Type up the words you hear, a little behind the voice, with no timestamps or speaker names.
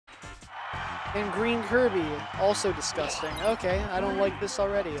And green Kirby, also disgusting. Okay, I don't like this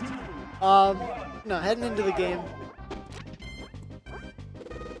already. No, heading into the game.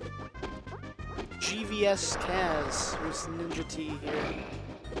 GVS KaZ versus NinjaT here.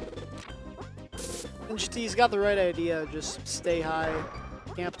 NinjaT's got the right idea, just stay high,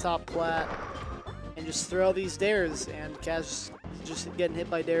 camp top plat, and just throw these dares, and KaZ just getting hit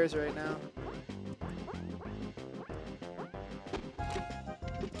by dares right now.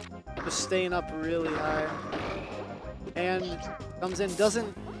 Just staying up really high. And comes in,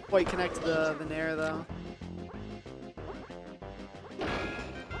 doesn't quite connect the nair though.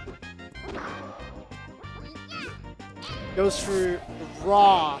 Goes for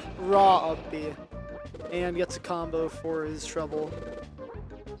raw up B. And gets a combo for his trouble.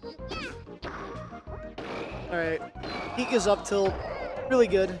 Alright, Pika's up tilt, really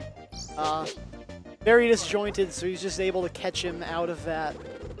good. Very disjointed, so he's just able to catch him out of that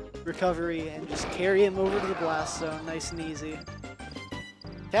recovery and just carry him over to the blast zone, nice and easy.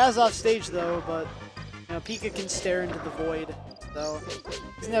 KaZ off stage though, but you know, Pika can stare into the void, so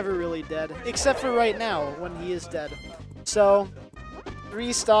he's never really dead, except for right now when he is dead. So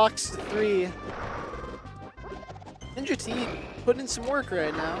 3 stocks to 3. NinjaT putting in some work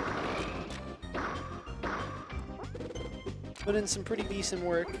right now. Put in some pretty decent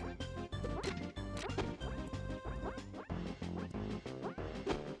work.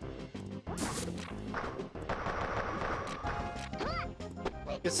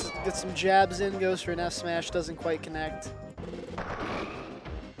 Gets some jabs in, goes for an F smash, doesn't quite connect.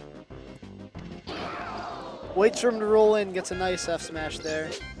 Waits for him to roll in, gets a nice F smash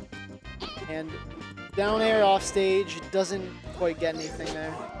there. And down air off stage, doesn't quite get anything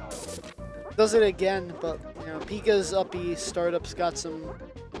there. Does it again, but you know, Pika's up B startup's got some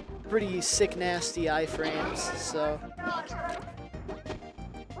pretty sick, nasty iframes, so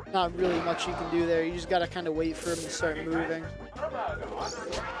not really much you can do there. You just gotta kind of wait for him to start moving.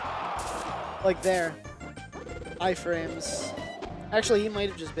 Like there. Iframes. Actually, he might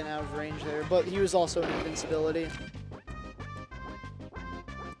have just been out of range there, but he was also an invincibility.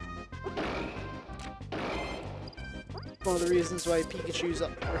 One of the reasons why Pikachu's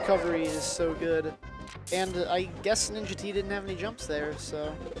recovery is so good. And I guess NinjaT didn't have any jumps there,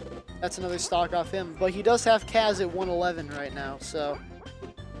 so that's another stock off him. But he does have KaZ at 111 right now, so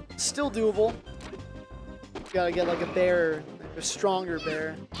still doable. Gotta get like a bear, like a stronger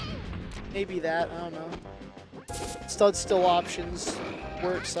bear. Maybe that, I don't know. Stud still options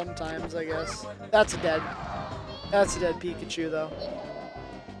work sometimes, I guess. That's a dead. That's a dead Pikachu though.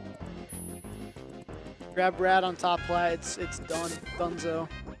 Grab Brad on top plat, it's done. Dunzo.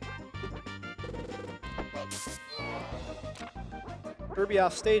 Kirby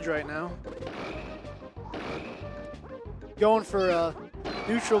off stage right now. Going for a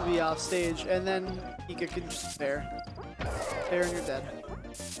neutral B off stage, and then Pika can just fair. Fair and you're dead.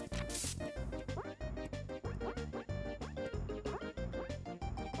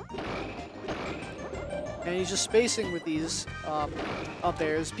 And he's just spacing with these up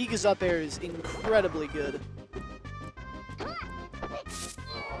airs. Pika's up air is incredibly good.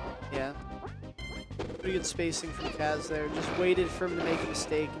 Yeah. Pretty good spacing from KaZ there. Just waited for him to make a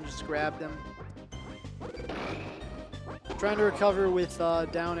mistake and just grabbed him. Trying to recover with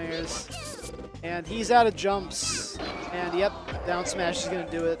down airs. And he's out of jumps. And yep, down smash is going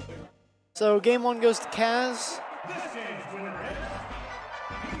to do it. So game 1 goes to KaZ.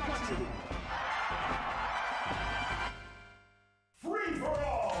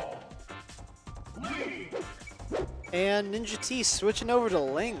 And NinjaT switching over to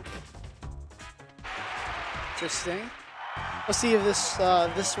Link. Interesting. Let's see if this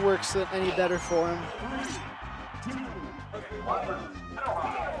this works any better for him.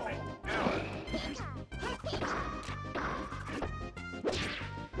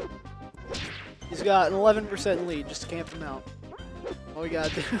 He's got an 11% lead. Just camp him out. All we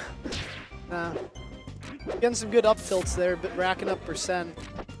gotta do. Nah. Getting some good up tilts there, but racking up percent.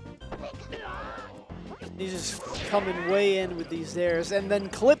 He's just coming way in with these dares, and then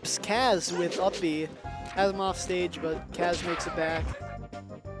clips KaZ with up B. Has him off stage, but KaZ makes it back.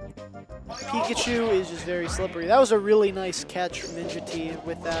 Pikachu is just very slippery. That was a really nice catch from NinjaT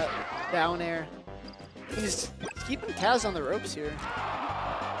with that down air. He's keeping KaZ on the ropes here.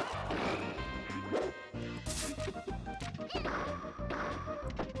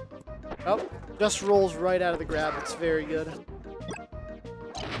 Oh, just rolls right out of the grab. It's very good.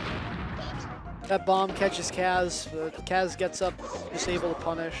 That bomb catches KaZ, but KaZ gets up, just able to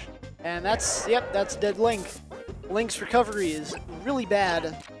punish. And that's, yep, that's dead Link. Link's recovery is really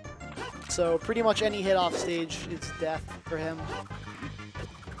bad. So pretty much any hit off stage is death for him.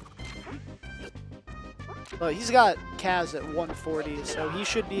 But he's got KaZ at 140, so he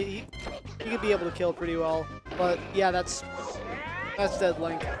should be he could be able to kill pretty well. But yeah, that's dead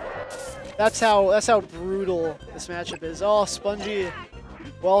Link. That's how brutal this matchup is. Oh, Spongy,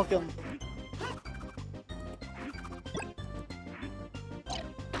 welcome.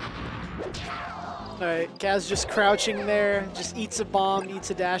 Alright, KaZ just crouching there, just eats a bomb, eats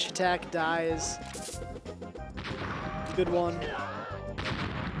a dash attack, dies. Good one.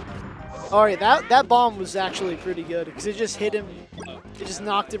 Alright, that bomb was actually pretty good, because it just hit him, it just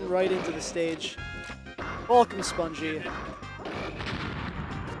knocked him right into the stage. Welcome, Spongy.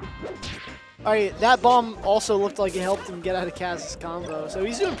 Alright, that bomb also looked like it helped him get out of KaZ's combo, so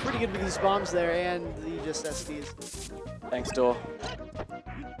he's doing pretty good with these bombs there, and he just SDs. Thanks, Duel.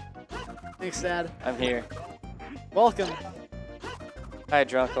 Thanks, Dad. I'm here. Welcome. Hi,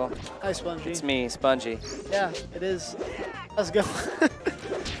 Drunkle. Hi, Spongy. It's me, Spongy. Yeah, it is. Let's go.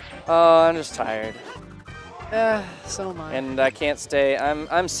 Oh, I'm just tired. Yeah, so am I. And I can't stay.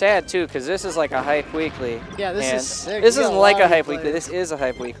 I'm sad too, because this is like a hype weekly. Yeah, this is sick. This isn't like a hype weekly. This is a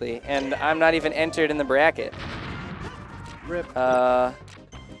hype weekly, and I'm not even entered in the bracket. Rip. But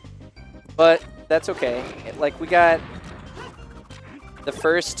that's okay. Like, we got the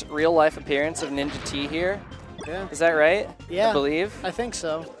first real life appearance of NinjaT here. Yeah. Is that right? Yeah. I believe. I think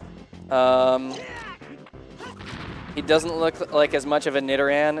so. He doesn't look like as much of a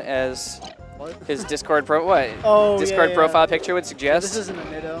Nidoran as What? his Discord Discord profile picture would suggest. This isn't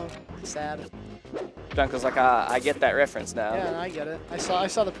a Nido. Sad. Drunkle's like, I get that reference now. Yeah, I get it. I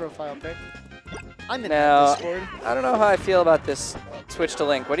saw the profile pic. I'm in Now, Discord. I don't know how I feel about this switch to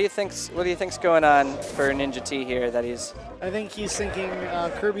Link. What do you think's going on for NinjaT here that he's? I think he's thinking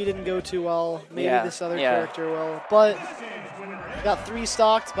Kirby didn't go too well. Maybe Yeah, this other yeah. character will. But got 3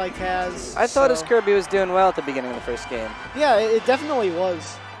 stocked by KaZ. I thought his so- Kirby was doing well at the beginning of the first game. Yeah, it definitely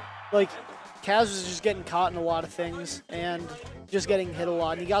was. Like, KaZ was just getting caught in a lot of things and just getting hit a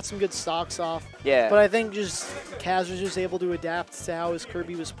lot. And he got some good stocks off. Yeah. But I think just KaZ was just able to adapt to how his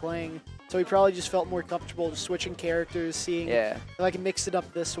Kirby was playing. So he probably just felt more comfortable just switching characters, seeing if I can mix it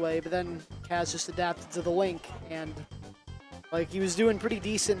up this way. But then KaZ just adapted to the Link, and like he was doing pretty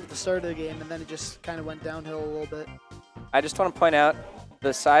decent at the start of the game, and then it just kind of went downhill a little bit. I just want to point out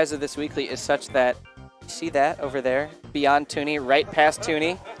the size of this weekly is such that, you see that over there? Beyond Toonie, right past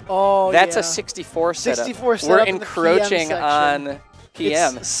Toonie? Oh, That's yeah. a 64 setup. 64 setup. We're in the encroaching PM on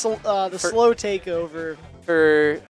PM. It's the slow takeover. For